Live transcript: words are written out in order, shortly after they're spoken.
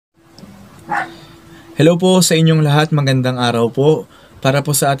Hello po sa inyong lahat, magandang araw po. Para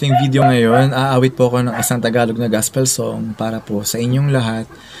po sa ating video ngayon, aawit po ako ng isang Tagalog na gospel song para po sa inyong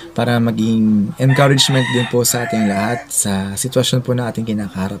lahat, para maging encouragement din po sa ating lahat sa sitwasyon po na ating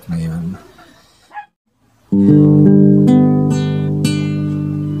kinakaharap ngayon.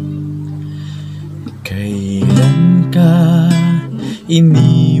 Kailan ka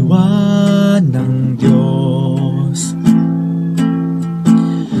iniwan ng Diyos?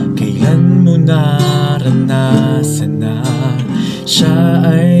 Kailan mo naranasan na siya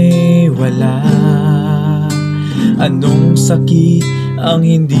ay wala? Anong sakit ang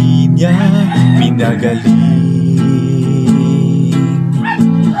hindi niya pinagaling?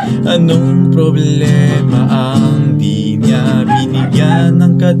 Anong problema ang di niya binigyan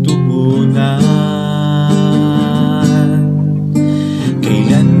ng katugunan?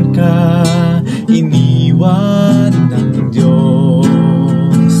 Kailan ka iniwan ng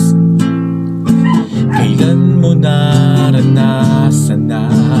Diyos? Kailan mo naranasan na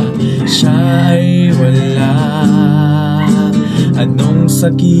siya ay wala? Anong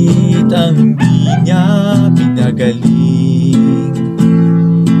sakit ang hindi niya pinagaling?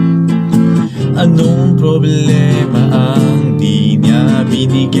 Anong problema ang di niya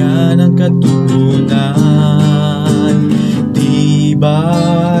binigyan ng katugunan? Di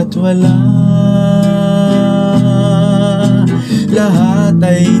ba't wala? Lahat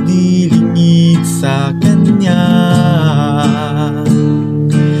ay dilingid sa Kanya,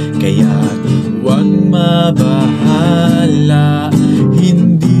 kaya't huwag mabahala.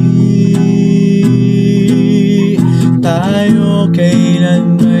 Hindi tayo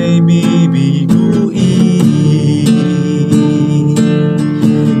kailan may bibiguin,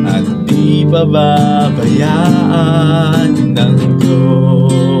 at di pababayaan ng Diyos.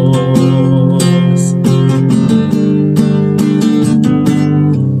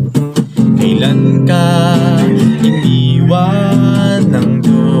 Kailan ka iniwan ng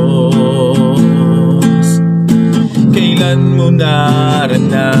Diyos? Kailan mo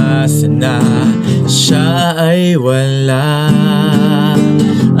naranasan na siya ay wala?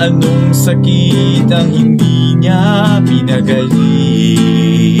 Anong sakit ang hindi niya pinagaling?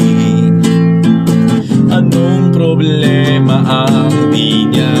 Anong problema ang di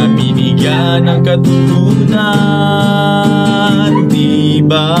niya binigyan ng katugunan? Di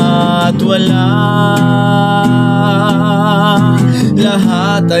ba't wala?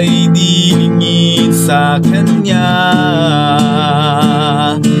 Lahat ay dilingid sa Kanya,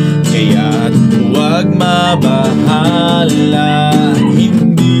 kaya't huwag mabahala.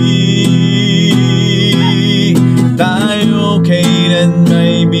 Hindi tayo kailan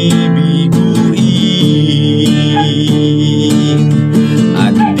may bibiguin,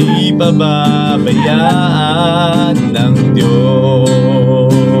 at di pababayaan ng Diyos.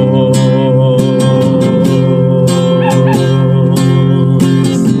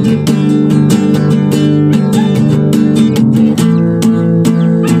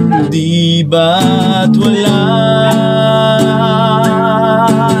 Di ba't wala?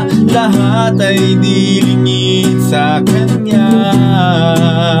 Lahat ay dilingid sa Kanya,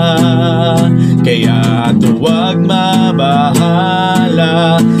 kaya't huwag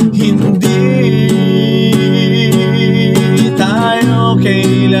mabahala. Hindi tayo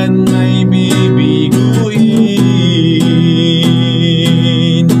kailan may bibiguin,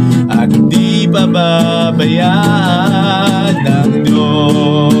 at di pababayaan ng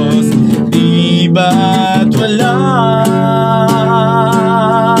Diyos. Di ba't wala?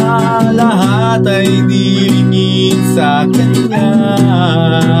 Lahat ay dilingid sa Kanya,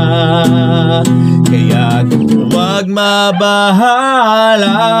 kaya't huwag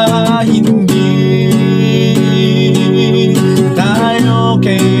mabahala. Hindi tayo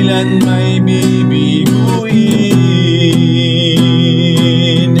kailan may bibiguin,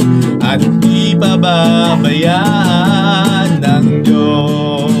 at di pababayaan ng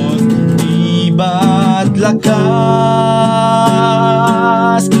Diyos. Di ba't lakas,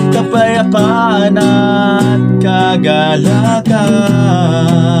 kapayapaan at kagalakan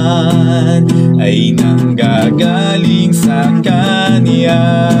ay nanggagaling sa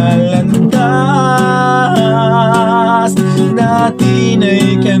Kanya? Landas natin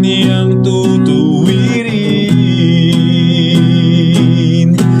ay Kaniyang tutuwirin,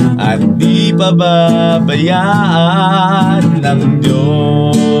 at di pababayaan ng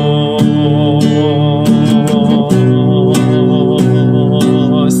Diyos,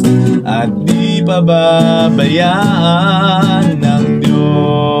 at di pababayaan ng Diyos,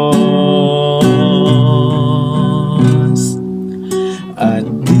 at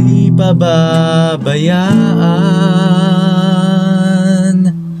di pababayaan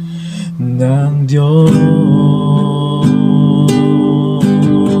ng ng Diyos.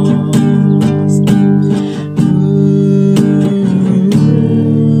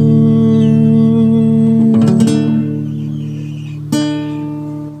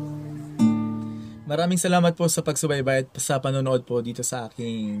 Maraming salamat po sa pagsubaybay at sa panonood po dito sa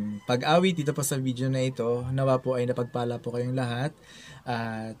aking pag-awit dito po sa video na ito. Nawa po ay napagpala po kayong lahat.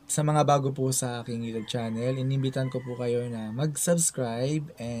 At sa mga bago po sa aking YouTube channel, inimbitan ko po kayo na mag-subscribe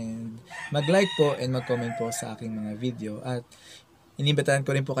and mag-like po and mag-comment po sa aking mga video. At inimbitahan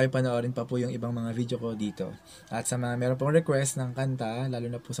ko rin po kayo panoorin pa po yung ibang mga video ko dito. At sa mga meron pong request ng kanta,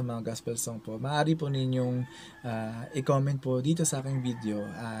 lalo na po sa mga gospel song po, maaari po ninyong i-comment po dito sa aking video.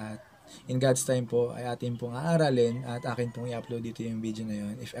 At in God's time po ay atin pong aaralin at akin pong i-upload dito yung video na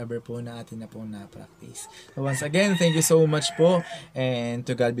yun if ever po na atin na pong na-practice. So once again, thank you so much po and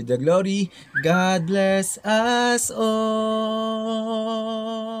to God be the glory. God bless us all.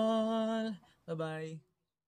 Bye-bye.